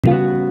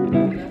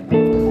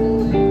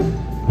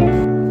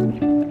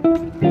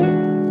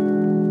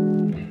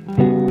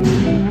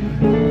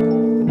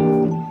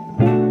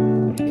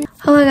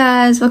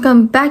guys,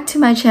 welcome back to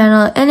my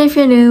channel, and if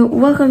you're new,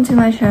 welcome to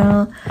my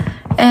channel.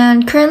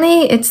 And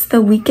currently it's the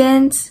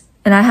weekend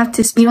and I have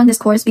to speedrun this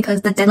course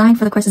because the deadline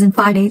for the course is in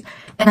 5 days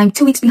and I'm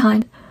 2 weeks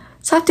behind,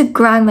 so I have to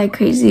grind like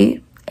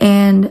crazy,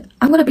 and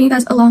I'm gonna bring you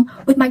guys along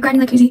with my grinding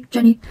like crazy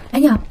journey.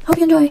 And yeah, hope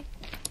you enjoy.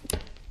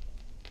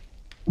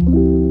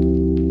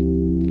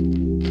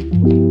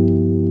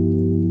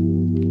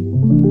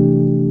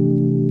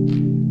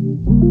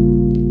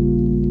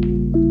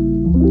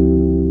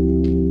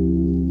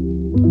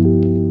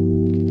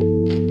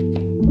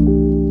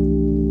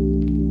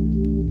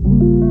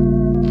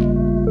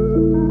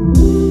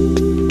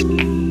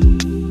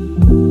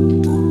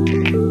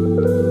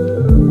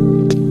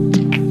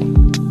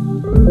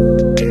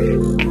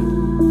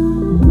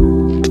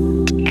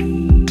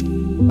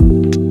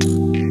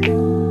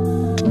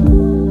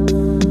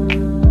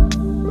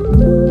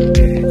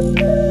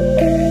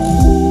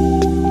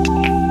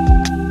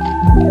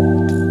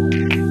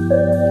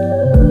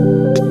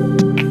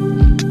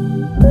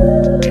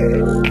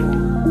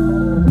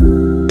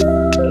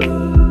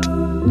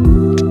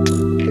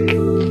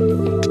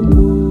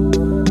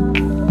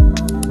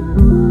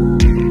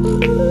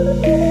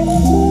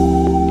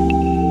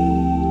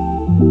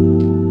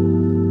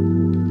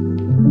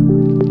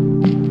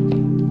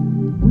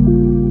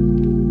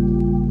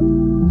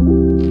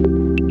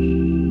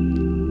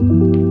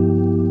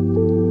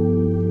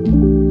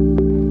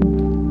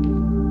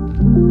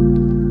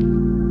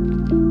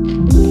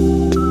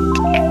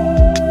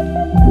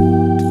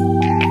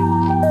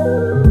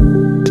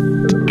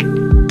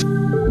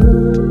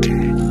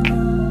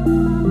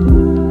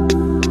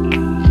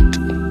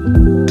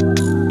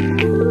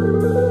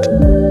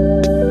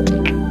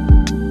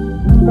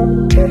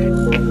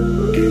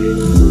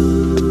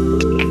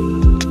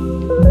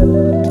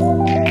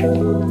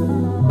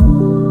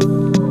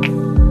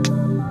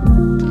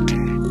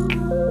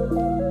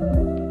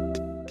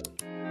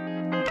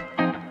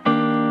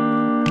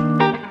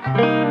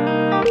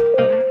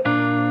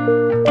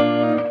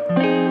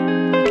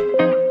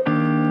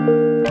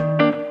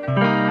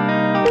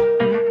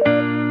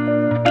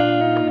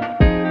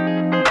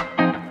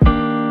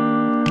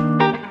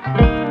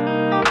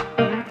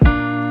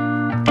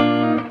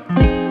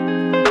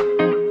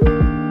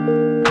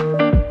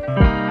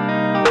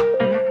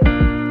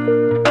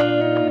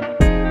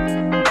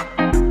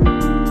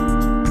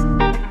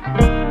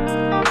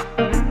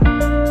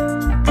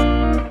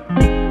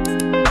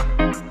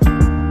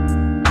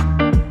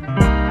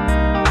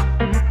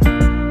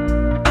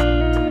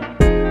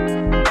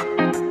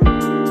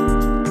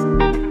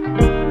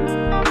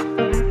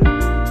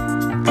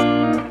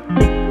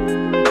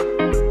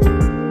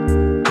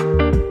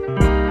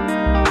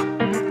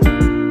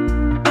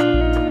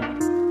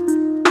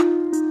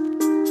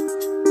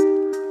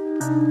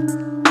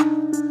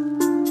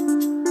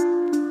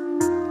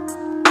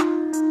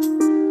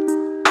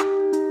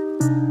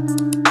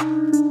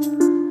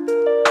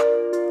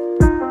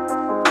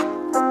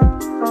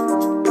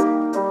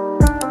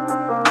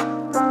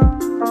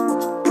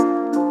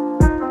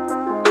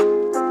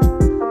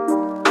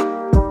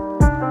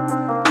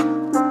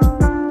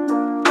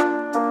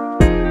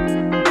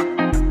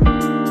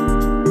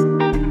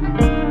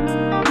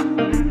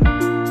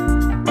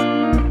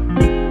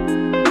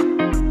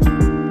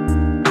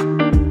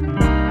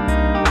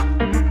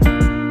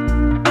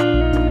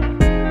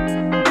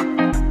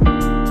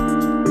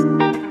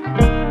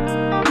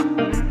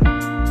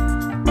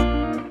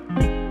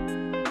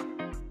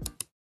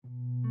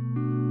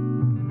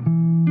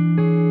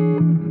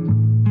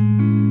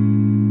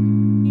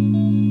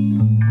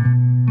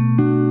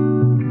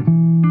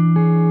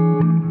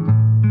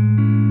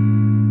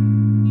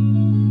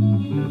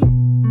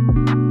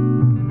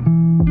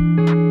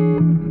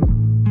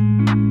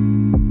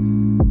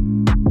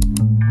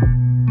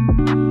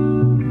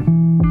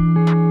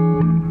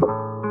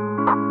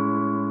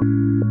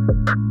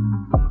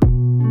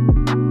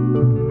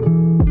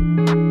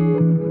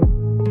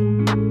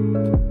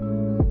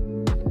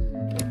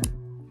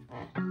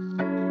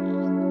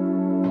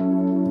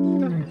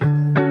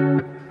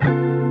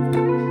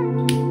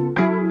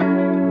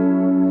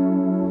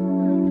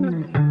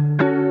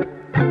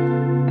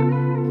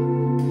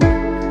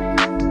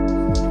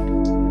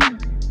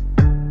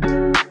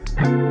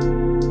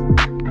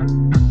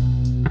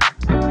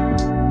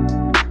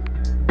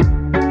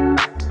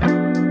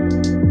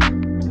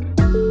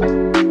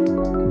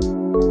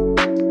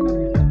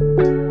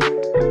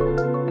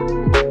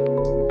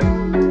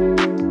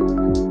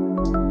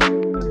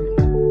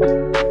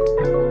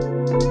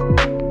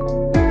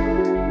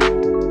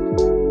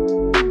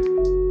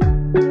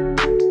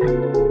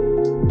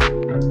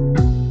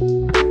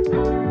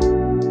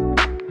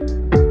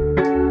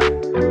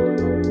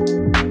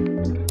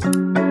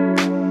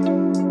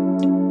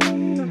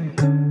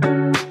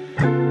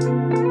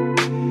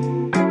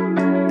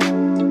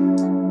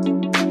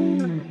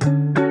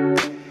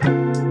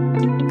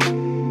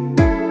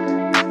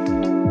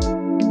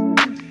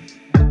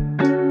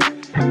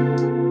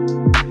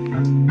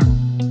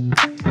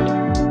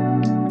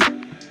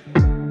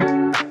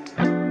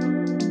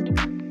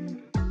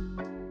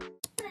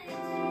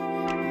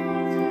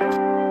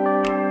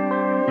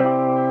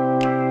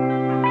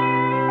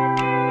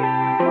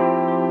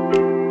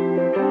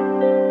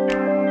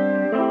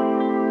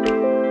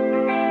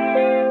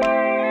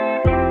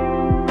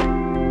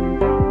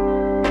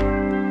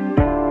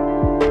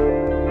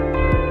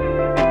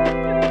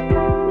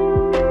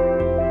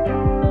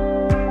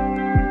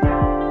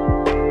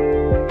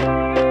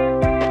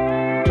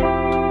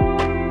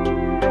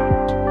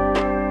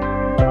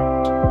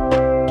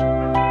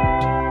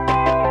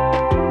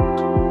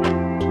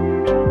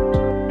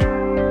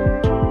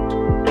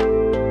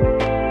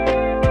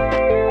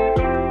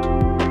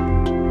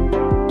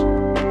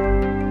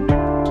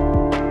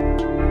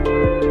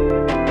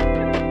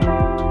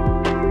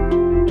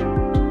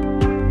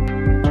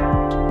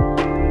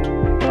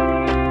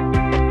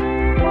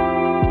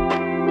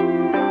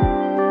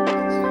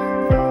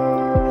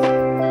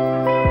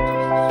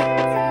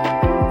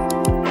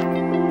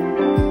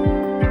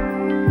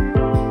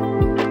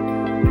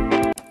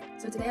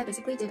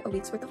 basically did a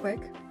week's worth of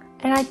work.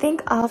 And I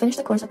think I'll finish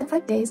the course within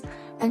 5 days.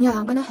 And yeah,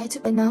 I'm gonna head to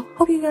bed now.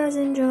 Hope you guys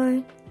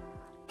enjoyed.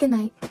 Good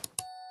night.